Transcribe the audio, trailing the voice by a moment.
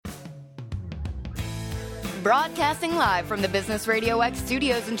Broadcasting live from the Business Radio X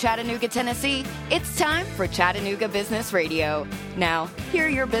studios in Chattanooga, Tennessee, it's time for Chattanooga Business Radio. Now, here are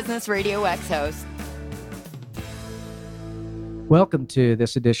your Business Radio X hosts. Welcome to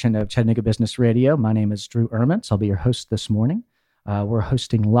this edition of Chattanooga Business Radio. My name is Drew Ermans. I'll be your host this morning. We're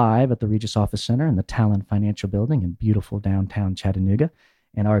hosting live at the Regis Office Center in the Talon Financial Building in beautiful downtown Chattanooga.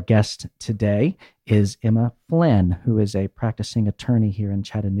 And our guest today is Emma Flynn, who is a practicing attorney here in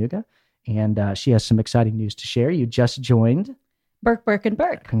Chattanooga. And she has some exciting news to share. You just joined Burke, Burke &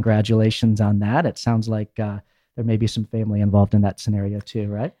 Burke. Congratulations on that. It sounds like there may be some family involved in that scenario too,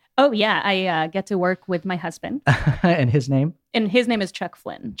 right? Oh, yeah. I get to work with my husband. And his name? And his name is Chuck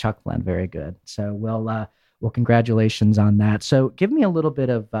Flynn. Chuck Flynn. Very good. So, well, congratulations on that. So give me a little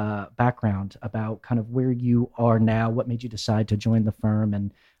bit of background about kind of where you are now, what made you decide to join the firm,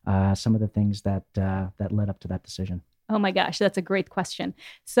 and some of the things that led up to that decision. Oh my gosh, that's a great question.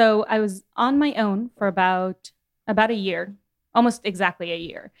 So I was on my own for about a year, almost exactly a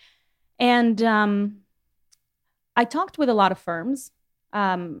year. And I talked with a lot of firms,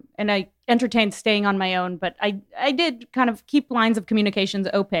 and I entertained staying on my own, but I did kind of keep lines of communications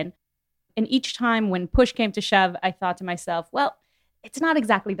open. And each time when push came to shove, I thought to myself, well, it's not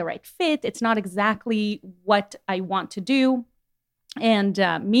exactly the right fit. It's not exactly what I want to do. And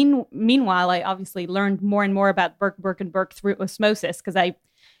meanwhile, I obviously learned more and more about Burke, Burke & Burke through osmosis because I,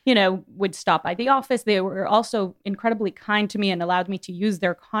 would stop by the office. They were also incredibly kind to me and allowed me to use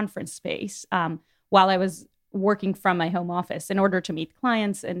their conference space while I was working from my home office in order to meet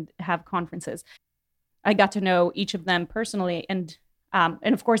clients and have conferences. I got to know each of them personally, and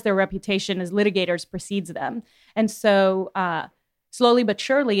of course, their reputation as litigators precedes them. And so slowly but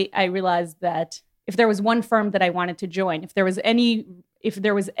surely, I realized that if there was one firm that I wanted to join, if there was any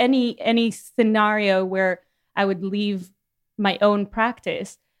scenario where I would leave my own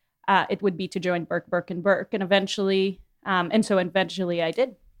practice, it would be to join Burke, Burke & Burke. And eventually I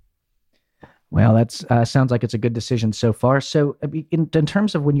did. Well, that sounds like it's a good decision so far. So in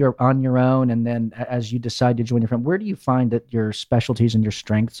terms of when you're on your own and then as you decide to join your firm, where do you find that your specialties and your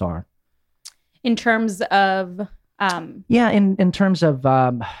strengths are? In terms of... in terms of...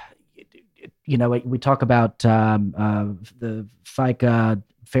 we talk about the FICA,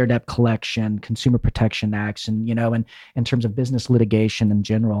 Fair Debt Collection, Consumer Protection Acts, and and in terms of business litigation in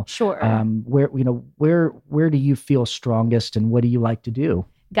general. Sure. Where do you feel strongest, and what do you like to do?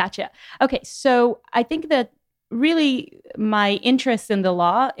 Gotcha. Okay, so I think that really my interest in the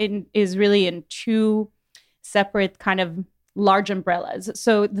law is really in two separate kind of large umbrellas.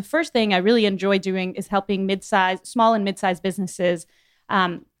 So the first thing I really enjoy doing is helping small and mid-sized businesses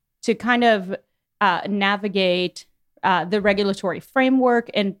to kind of navigate the regulatory framework,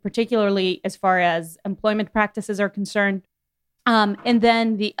 and particularly as far as employment practices are concerned. And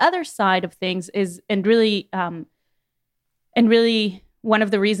then the other side of things is, and really one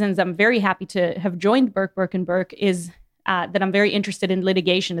of the reasons I'm very happy to have joined Burke, Burke & Burke is that I'm very interested in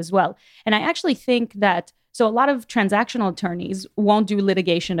litigation as well. And I actually think that, so a lot of transactional attorneys won't do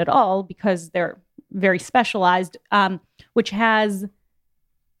litigation at all because they're very specialized, which has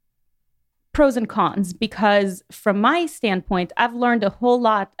pros and cons, because from my standpoint, I've learned a whole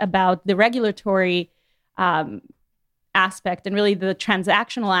lot about the regulatory aspect and really the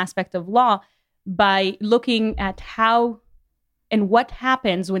transactional aspect of law by looking at how and what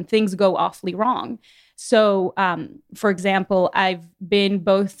happens when things go awfully wrong. So, for example, I've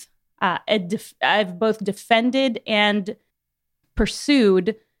both defended and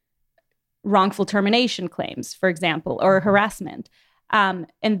pursued wrongful termination claims, for example, or harassment, and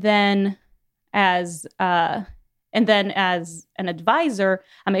then as an advisor,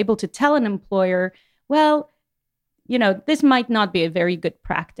 I'm able to tell an employer, well, this might not be a very good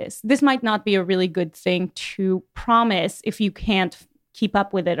practice. This might not be a really good thing to promise if you can't keep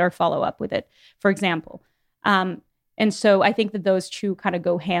up with it or follow up with it, for example. And so I think that those two kind of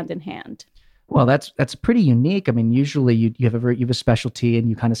go hand in hand. Well, that's pretty unique. I mean, usually you have a specialty and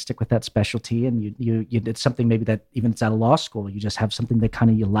you kind of stick with that specialty, and you did something maybe that even it's out of law school, you just have something that kind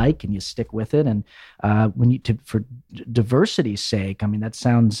of you like and you stick with it. And for diversity's sake, I mean, that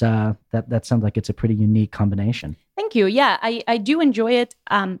sounds like it's a pretty unique combination. Thank you. Yeah, I do enjoy it.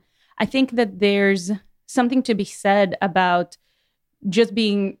 I think that there's something to be said about just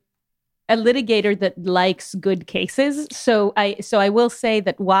being a litigator that likes good cases. So I will say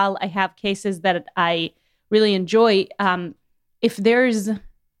that while I have cases that I really enjoy, if there's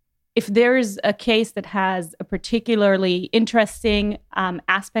a case that has a particularly interesting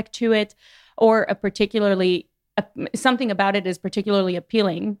aspect to it, or something about it is particularly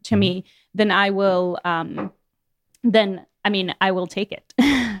appealing to me, then I will I will take it.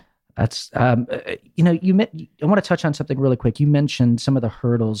 That's, I want to touch on something really quick. You mentioned some of the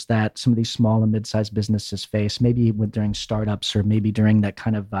hurdles that some of these small and mid-sized businesses face, maybe during startups or maybe during that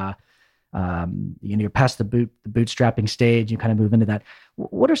kind of, you're past the bootstrapping stage, you kind of move into that.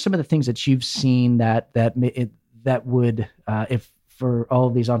 What are some of the things that you've seen that would, if for all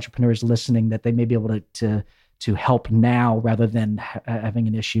of these entrepreneurs listening, that they may be able to help now rather than having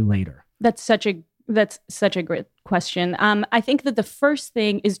an issue later? That's such a great question. I think that the first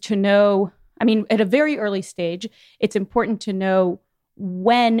thing is to know, at a very early stage, it's important to know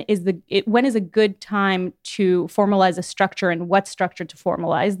when is a good time to formalize a structure and what structure to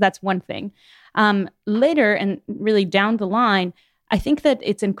formalize. That's one thing. Later and really down the line, I think that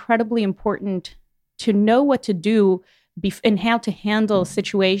it's incredibly important to know what to do and how to handle a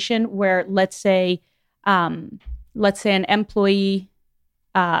situation where, let's say an employee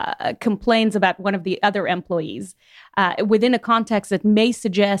complains about one of the other employees within a context that may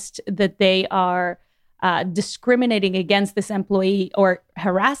suggest that they are discriminating against this employee or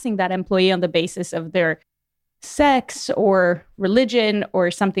harassing that employee on the basis of their sex or religion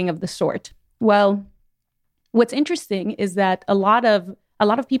or something of the sort. Well, what's interesting is that a lot of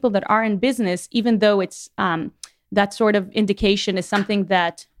people that are in business, even though it's that sort of indication is something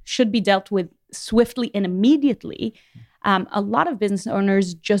that should be dealt with swiftly and immediately, a lot of business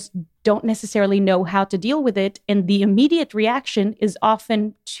owners just don't necessarily know how to deal with it. And the immediate reaction is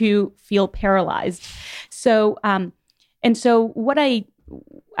often to feel paralyzed. So what I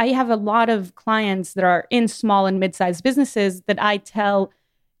have a lot of clients that are in small and mid-sized businesses that I tell,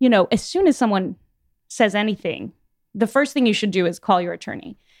 as soon as someone says anything, the first thing you should do is call your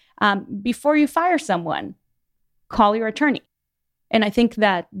attorney. Before you fire someone, call your attorney. And I think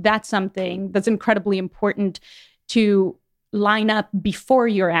that that's something that's incredibly important to line up before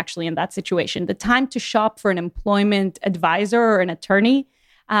you're actually in that situation. The time to shop for an employment advisor or an attorney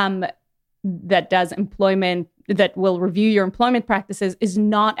that does employment, that will review your employment practices, is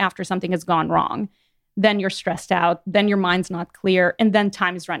not after something has gone wrong. Then you're stressed out, then your mind's not clear, and then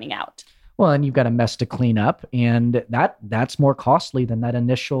time is running out. Well, and you've got a mess to clean up, and that's more costly than that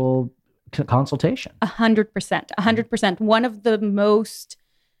initial consultation. 100%. One of the most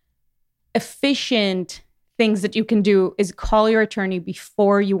efficient things that you can do is call your attorney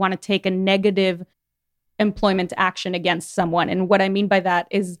before you want to take a negative employment action against someone. And what I mean by that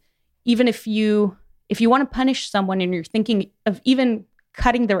is, even if you want to punish someone and you're thinking of even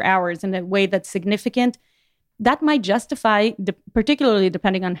cutting their hours in a way that's significant, that might justify, particularly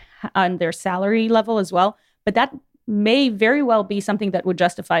depending on their salary level as well, but that may very well be something that would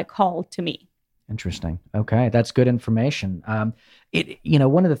justify a call to me. Interesting. Okay, that's good information.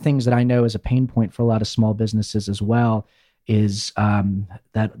 One of the things that I know is a pain point for a lot of small businesses as well is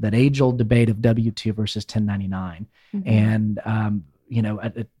that age-old debate of W-2 versus 1099. Mm-hmm. And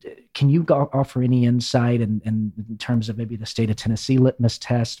can you offer any insight in terms of maybe the state of Tennessee litmus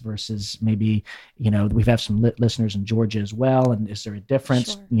test versus maybe we have some listeners in Georgia as well, and is there a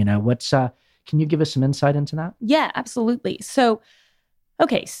difference? Sure. Can you give us some insight into that? Yeah, absolutely. So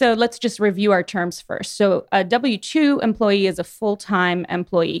let's just review our terms first. So a W-2 employee is a full-time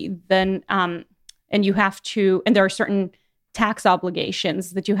employee. Then, and there are certain tax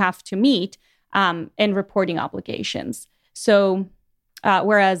obligations that you have to meet and reporting obligations. So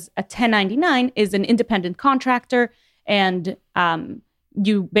whereas a 1099 is an independent contractor, and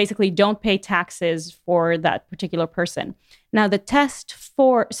you basically don't pay taxes for that particular person. Now, the test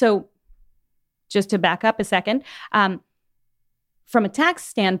just to back up a second, from a tax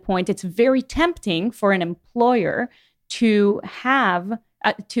standpoint, it's very tempting for an employer to have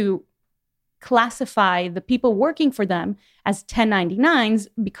to classify the people working for them as 1099s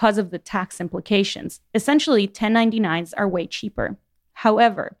because of the tax implications. Essentially, 1099s are way cheaper.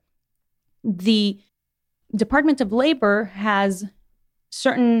 However, the Department of Labor has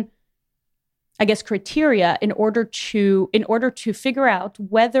certain, criteria in order to figure out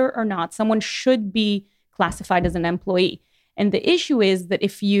whether or not someone should be classified as an employee. And the issue is that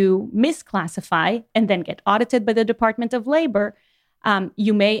if you misclassify and then get audited by the Department of Labor,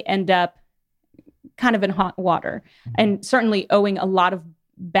 you may end up kind of in hot water, and certainly owing a lot of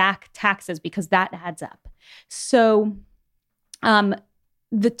back taxes because that adds up. So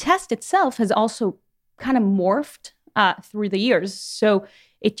the test itself has also kind of morphed through the years. So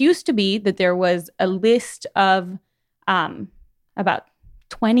it used to be that there was a list of about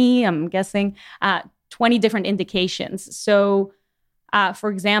 20, I'm guessing, 20 different indications. So,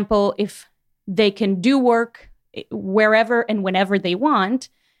 for example, if they can do work wherever and whenever they want,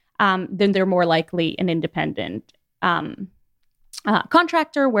 then they're more likely an independent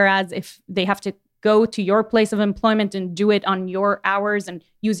contractor. Whereas if they have to go to your place of employment and do it on your hours and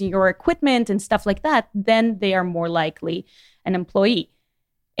using your equipment and stuff like that, then they are more likely an employee.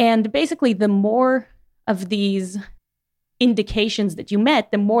 And basically, the more of these indications that you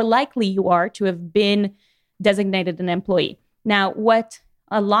met, the more likely you are to have been designated an employee. Now, what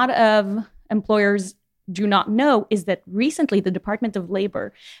a lot of employers do not know is that recently the Department of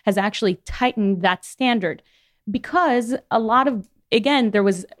Labor has actually tightened that standard because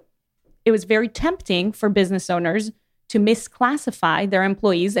it was very tempting for business owners to misclassify their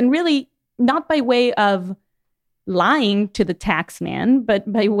employees, and really not by way of lying to the tax man,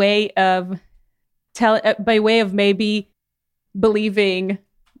 but by way of maybe believing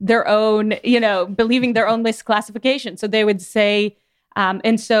their own misclassification. So they would say,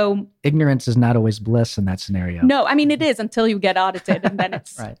 and so ignorance is not always bliss in that scenario. No, I mean, it is until you get audited, and then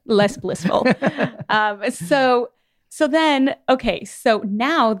it's right. less blissful. So then, okay, so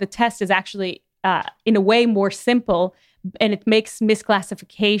now the test is actually in a way more simple, and it makes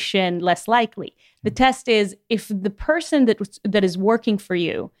misclassification less likely. The test is if the person that is working for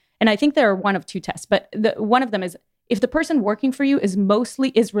you, and I think there are one of two tests, but one of them is if the person working for you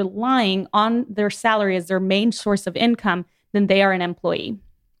is relying on their salary as their main source of income, then they are an employee.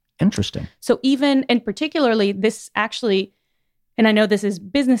 Interesting. So even, and particularly this actually, and I know this is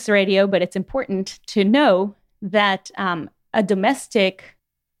business radio, but it's important to know that a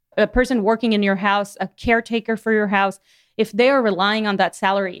person working in your house, a caretaker for your house, if they are relying on that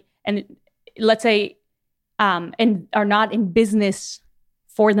salary and let's say, and are not in business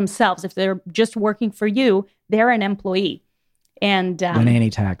for themselves, if they're just working for you, they're an employee. And the nanny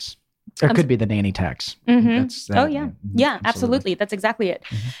tax. Or could be the nanny tax. Mm-hmm. Yeah, absolutely. That's exactly it.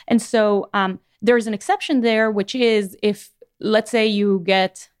 Mm-hmm. And so there's an exception there, which is if, let's say you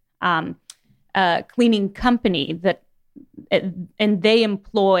get a cleaning company and they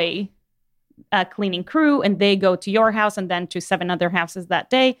employ a cleaning crew and they go to your house and then to 7 other houses that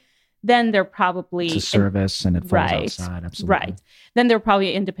day, then they're probably... It's a service and it falls outside, absolutely. Right. Then they're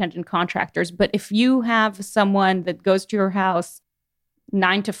probably independent contractors. But if you have someone that goes to your house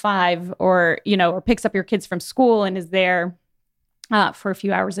 9 to 5 or picks up your kids from school and is there for a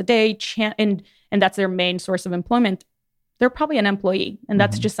few hours a day, and that's their main source of employment, they're probably an employee, and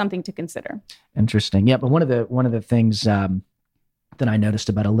that's just something to consider. Interesting. Yeah, but one of the things that I noticed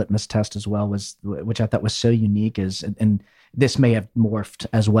about a litmus test as well was, which I thought was so unique, is, and this may have morphed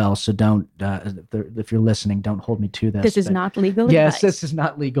as well, so don't, if you're listening, don't hold me to this. This is not legal advice. Yes, this is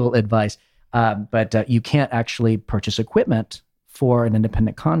not legal advice. But you can't actually purchase equipment for an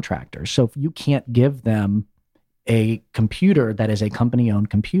independent contractor. So if you can't give them a computer that is a company-owned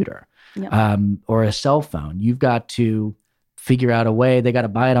computer, or a cell phone, you've got to figure out a way. They got to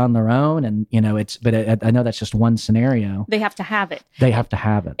buy it on their own, and but I know that's just one scenario. They have to have it. They have to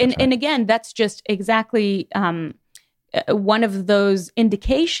have it. And again, that's just exactly one of those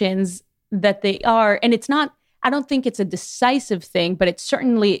indications that they are. And it's not. I don't think it's a decisive thing, but it's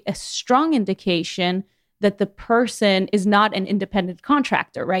certainly a strong indication that the person is not an independent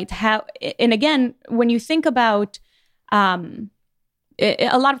contractor, right? And again, when you think about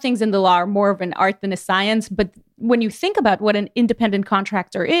a lot of things in the law are more of an art than a science, but when you think about what an independent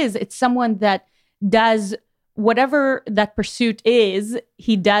contractor is, it's someone that does whatever that pursuit is,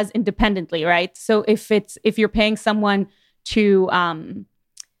 he does independently, right? So if you're paying someone to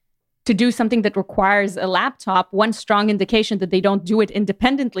do something that requires a laptop, one strong indication that they don't do it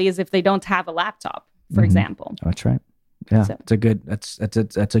independently is if they don't have a laptop, for example. That's right. Yeah, so.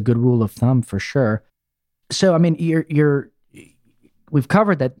 That's a good rule of thumb for sure. So I mean, we've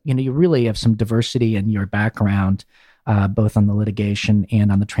covered that, you really have some diversity in your background, both on the litigation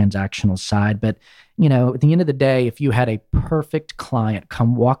and on the transactional side. But, at the end of the day, if you had a perfect client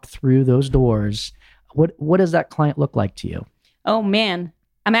come walk through those doors, what does that client look like to you? Oh, man.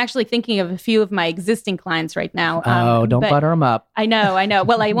 I'm actually thinking of a few of my existing clients right now. Don't butter them up. I know.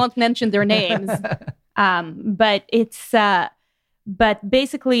 Well, I won't mention their names. But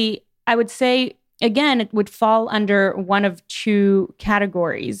basically, I would say, again, it would fall under one of two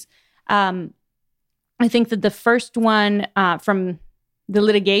categories. I think that the first one from the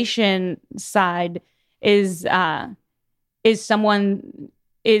litigation side is essentially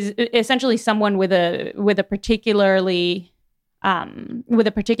someone with a particularly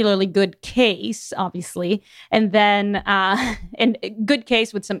good case, obviously, and then and good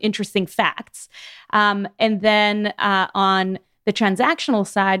case with some interesting facts, and then on the transactional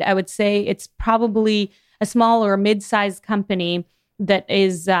side, I would say it's probably a small or a mid-sized company that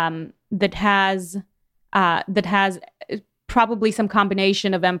has probably some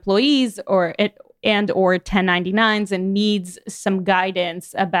combination of employees or 1099s and needs some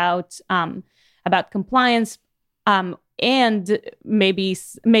guidance about about compliance, and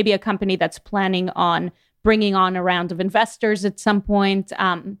maybe a company that's planning on bringing on a round of investors at some point.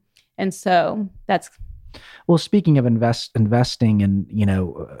 And so that's... Well, speaking of investing,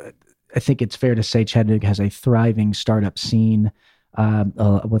 and I think it's fair to say Chattanooga has a thriving startup scene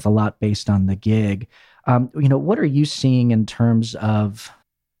with a lot based on the gig. What are you seeing in terms of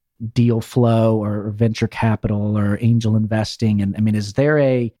deal flow or venture capital or angel investing? And I mean, have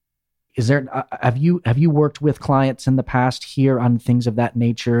you worked with clients in the past here on things of that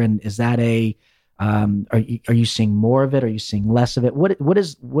nature? And is that are you seeing more of it? Are you seeing less of it? What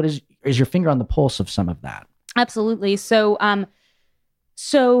is your finger on the pulse of some of that? Absolutely. So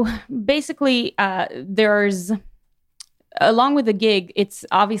basically, there's, along with the gig, it's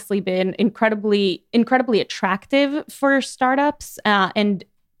obviously been incredibly attractive for startups, and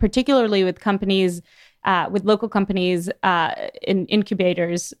particularly with companies, with local companies in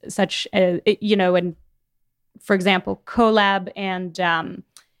incubators, such as, and for example, Colab and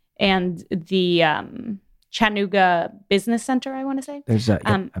the Chattanooga Business Center, I want to say. There's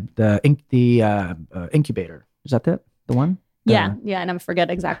the incubator. Is that the one? Yeah, and I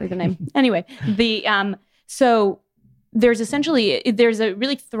forget exactly the name. Anyway, so there's a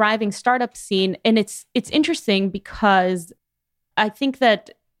really thriving startup scene, and it's interesting because I think that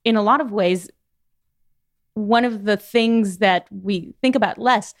in a lot of ways, one of the things that we think about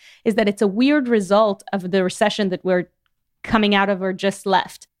less is that it's a weird result of the recession that we're coming out of or just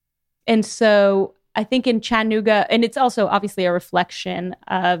left. And so I think in Chattanooga, and it's also obviously a reflection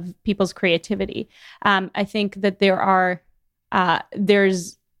of people's creativity. I think that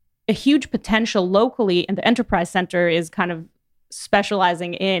there's a huge potential locally, and the Enterprise Center is kind of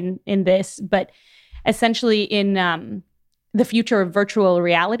specializing in this, but essentially in the future of virtual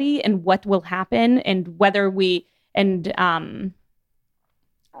reality and what will happen, and what are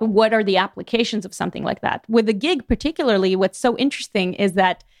the applications of something like that. With the gig particularly, what's so interesting is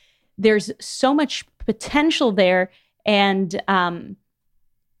that there's so much potential there, and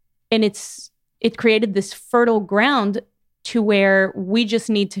it created this fertile ground to where we just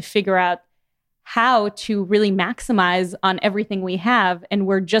need to figure out how to really maximize on everything we have, and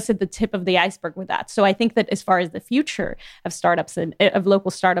we're just at the tip of the iceberg with that. So I think that as far as the future of startups and of local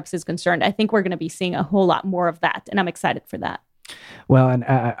startups is concerned, I think we're going to be seeing a whole lot more of that, and I'm excited for that. Well, and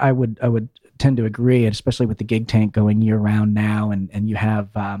I would tend to agree, especially with the gig tank going year round now, and you have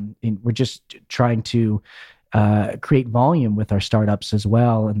we're just trying to create volume with our startups as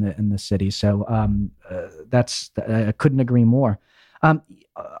well in the city. So I couldn't agree more.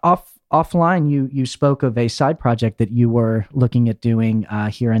 Offline, you spoke of a side project that you were looking at doing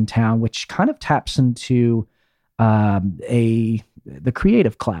here in town, which kind of taps into the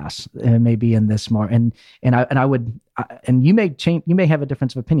creative class, maybe in this more. And I would, and you may have a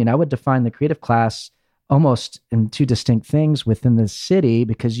difference of opinion. I would define the creative class almost in two distinct things within the city,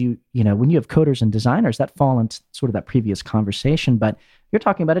 because when you have coders and designers, that fall into sort of that previous conversation, but you're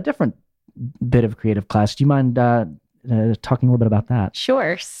talking about a different bit of creative class. Do you mind talking a little bit about that?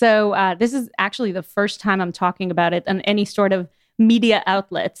 Sure. So this is actually the first time I'm talking about it on any sort of media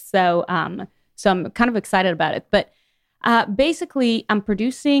outlet. So I'm kind of excited about it. But basically, I'm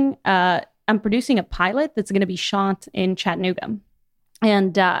producing a pilot that's going to be shot in Chattanooga.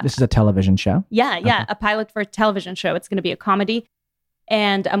 And this is a television show? Yeah, okay. A pilot for a television show. It's going to be a comedy.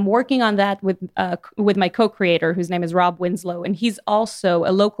 And I'm working on that with my co-creator, whose name is Rob Winslow. And he's also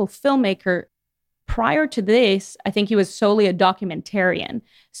a local filmmaker. Prior to this, I think he was solely a documentarian.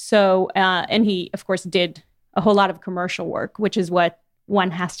 So, and he, of course, did a whole lot of commercial work, which is what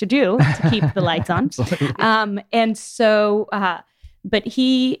one has to do to keep the lights on. And so, but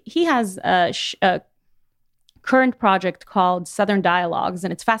he has a current project called Southern Dialogues,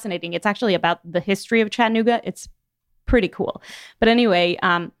 and it's fascinating. It's actually about the history of Chattanooga. It's pretty cool. But anyway,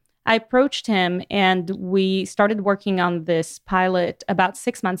 I approached him, and we started working on this pilot about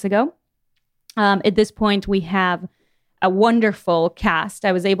 6 months ago. At this point, we have a wonderful cast.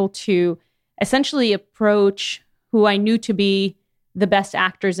 I was able to essentially approach who I knew to be the best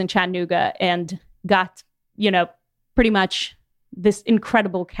actors in Chattanooga, and got, pretty much this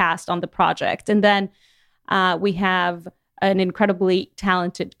incredible cast on the project. And then we have an incredibly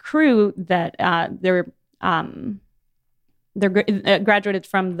talented crew that they're graduated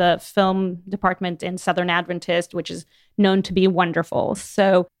from the film department in Southern Adventist, which is known to be wonderful.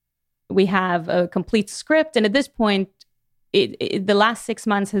 So we have a complete script, and at this point, the last 6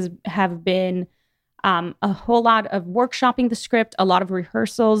 months have been a whole lot of workshopping the script, a lot of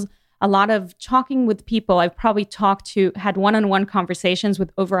rehearsals, a lot of talking with people. I've probably had one-on-one conversations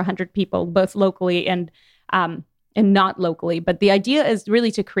with over 100 people, both locally and and not locally. But the idea is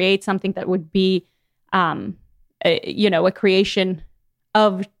really to create something that would be, a creation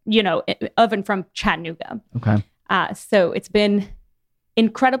of and from Chattanooga. Okay. So it's been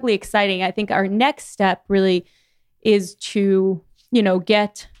incredibly exciting. I think our next step really is to,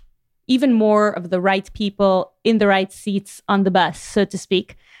 get even more of the right people in the right seats on the bus, so to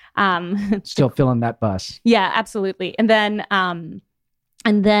speak. Still filling that bus. Yeah, absolutely. And then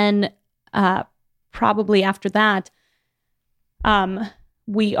probably after that,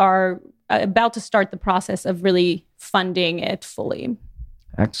 we are about to start the process of really funding it fully.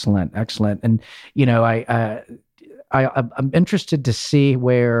 Excellent. And, I'm interested to see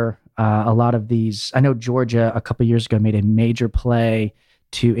where a lot of these, I know Georgia a couple of years ago made a major play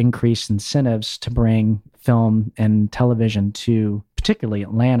to increase incentives to bring film and television to particularly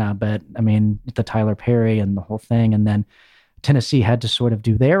Atlanta, but I mean, the Tyler Perry and the whole thing. And then Tennessee had to sort of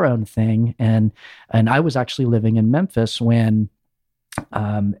do their own thing. And I was actually living in Memphis when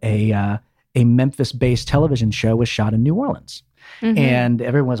a Memphis-based television show was shot in New Orleans. Mm-hmm. And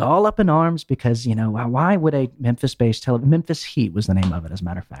everyone was all up in arms because, why would a Memphis-based Memphis Heat was the name of it, as a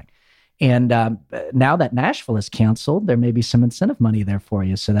matter of fact. And now that Nashville is canceled, there may be some incentive money there for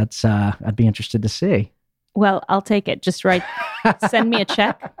you. So that's, I'd be interested to see. Well, I'll take it. Just send me a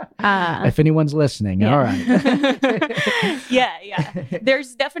check. If anyone's listening, yeah. All right. Yeah.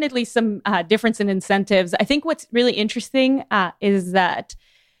 There's definitely some difference in incentives. I think what's really interesting is that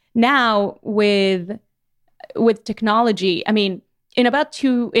now with technology, I mean,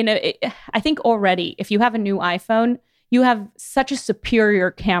 I think already, if you have a new iPhone, you have such a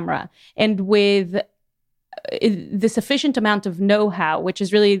superior camera. And with the sufficient amount of know-how, which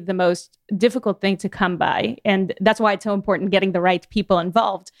is really the most difficult thing to come by. And that's why it's so important getting the right people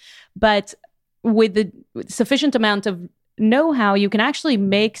involved. But with the sufficient amount of know-how, you can actually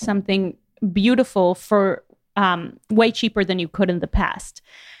make something beautiful for way cheaper than you could in the past.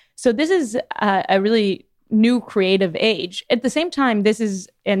 So this is a really new creative age. At the same time, I'm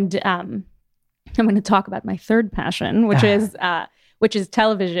going to talk about my third passion, which is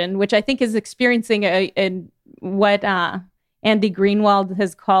television, which I think is experiencing what Andy Greenwald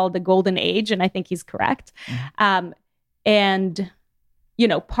has called the golden age, and I think he's correct. And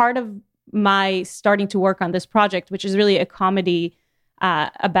part of my starting to work on this project, which is really a comedy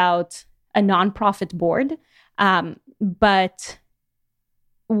about a nonprofit board, but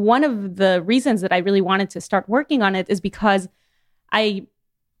one of the reasons that I really wanted to start working on it is because I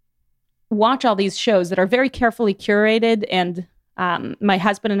watch all these shows that are very carefully curated, and my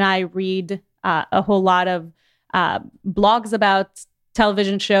husband and I read a whole lot of blogs about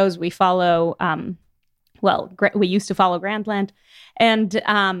television shows. We follow, we used to follow Grandland, and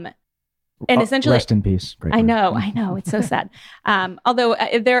essentially, rest in peace. Great I know, it's so sad. Although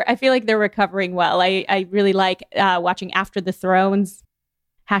I feel like they're recovering well. I really like watching After the Thrones.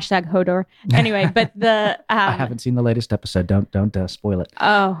 #Hodor. Anyway, but I haven't seen the latest episode. Don't spoil it.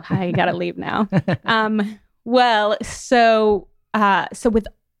 Oh, I gotta leave now. So with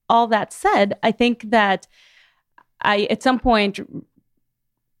all that said, I think that I at some point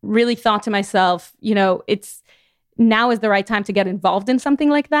really thought to myself, it's now is the right time to get involved in something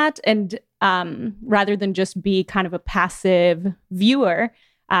like that, and rather than just be kind of a passive viewer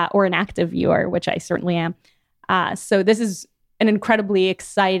or an active viewer, which I certainly am. So this is an incredibly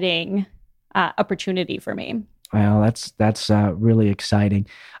exciting opportunity for me. Well, that's really exciting.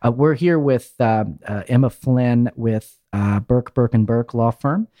 We're here with Emma Flynn with Burke & Burke Law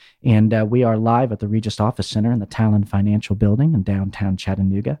Firm, and we are live at the Regis Office Center in the Talon Financial Building in downtown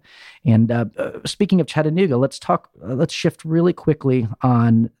Chattanooga. And speaking of Chattanooga, let's shift really quickly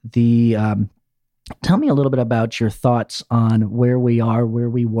on the. Tell me a little bit about your thoughts on where we are, where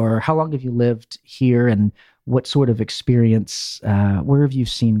we were. How long have you lived here, and what sort of experience, where have you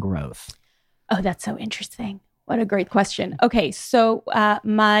seen growth? Oh, that's so interesting. What a great question. Okay, so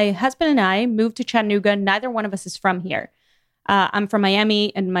my husband and I moved to Chattanooga. Neither one of us is from here. I'm from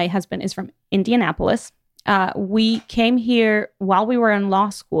Miami, and my husband is from Indianapolis. We came here while we were in law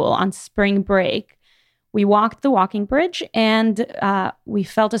school on spring break. We walked the walking bridge, and we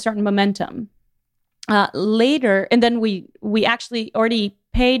felt a certain momentum. Later, and then we actually already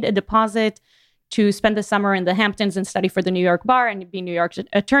paid a deposit to spend the summer in the Hamptons and study for the New York bar and be New York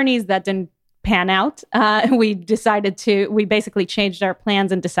attorneys. That didn't pan out. We basically changed our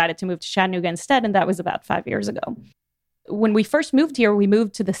plans and decided to move to Chattanooga instead. And that was about 5 years ago. When we first moved here, we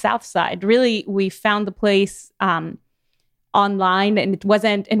moved to the South Side. Really, we found the place online,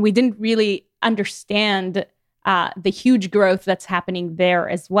 and we didn't really understand the huge growth that's happening there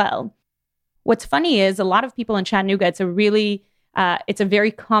as well. What's funny is a lot of people in Chattanooga, it's a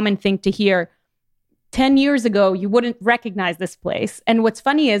very common thing to hear. 10 years ago, you wouldn't recognize this place. And what's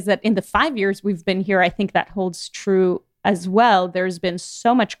funny is that in the 5 years we've been here, I think that holds true as well. There's been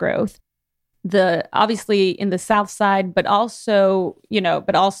so much growth. Obviously in the South Side, but also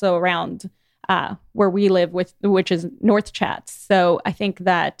around where we live, which is North Chats. So I think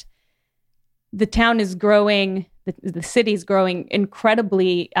that the town is growing, the city is growing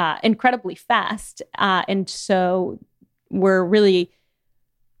incredibly fast, and so we're really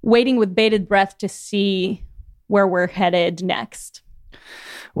waiting with bated breath to see where we're headed next.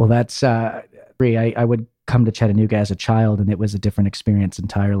 Well, that's I would come to Chattanooga as a child, and it was a different experience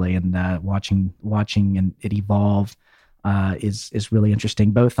entirely. And watching and it evolve is really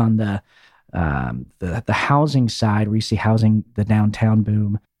interesting, both on the housing side, where you see the downtown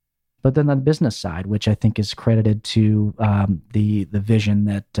boom, but then on the business side, which I think is credited to the vision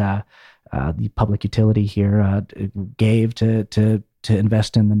that the public utility here gave to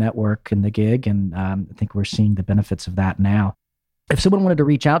invest in the network and the gig. And I think we're seeing the benefits of that now. If someone wanted to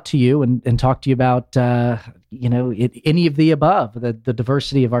reach out to you and talk to you about, any of the above, the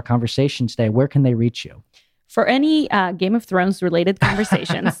diversity of our conversation today, where can they reach you? For any Game of Thrones related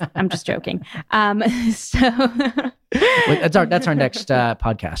conversations, I'm just joking. That's our next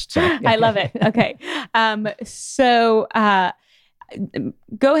podcast. So. I love it. Okay.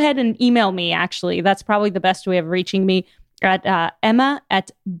 Go ahead and email me, actually. That's probably the best way of reaching me at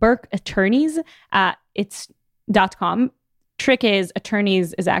Emma@BurkeAttorneys. It's .com. Trick is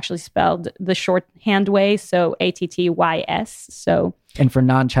attorneys is actually spelled the shorthand way, so ATTYS. So, and for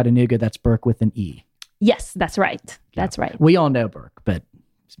non-Chattanooga, that's Burke with an E. Yes, that's right. Yeah. That's right. We all know Burke, but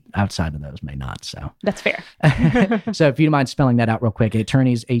outside of those may not. So that's fair. So if you don't mind spelling that out real quick,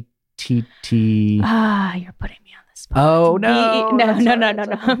 attorneys, ATT. You're putting me on the spot. Oh no, no.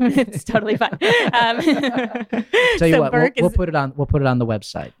 It's totally fine. Tell you what, we'll put it on the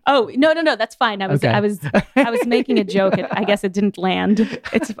website. Oh no, that's fine. I was making a joke. I guess it didn't land.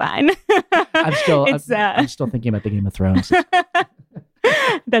 It's fine. I'm still thinking about the Game of Thrones.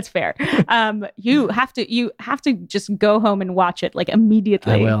 That's fair. You have to just go home and watch it like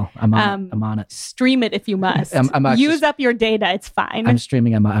immediately. I will. I'm on it. Stream it if you must. Use up your data. It's fine. I'm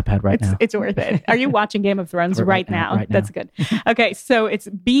streaming on my iPad right now. It's worth it. Are you watching Game of Thrones right now? Right now. That's good. Okay, so it's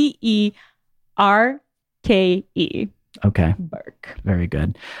BERKE. Okay. Burke. Very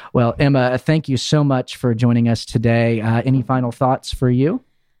good. Well, Emma, thank you so much for joining us today. Any final thoughts for you?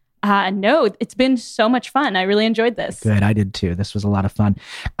 No, it's been so much fun. I really enjoyed this. Good. I did too. This was a lot of fun.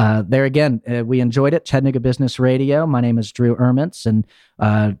 There again, we enjoyed it. Chattanooga Business Radio. My name is Drew Erments, and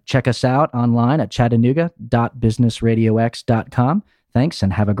check us out online at chattanooga.businessradiox.com. Thanks,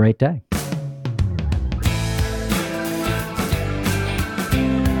 and have a great day.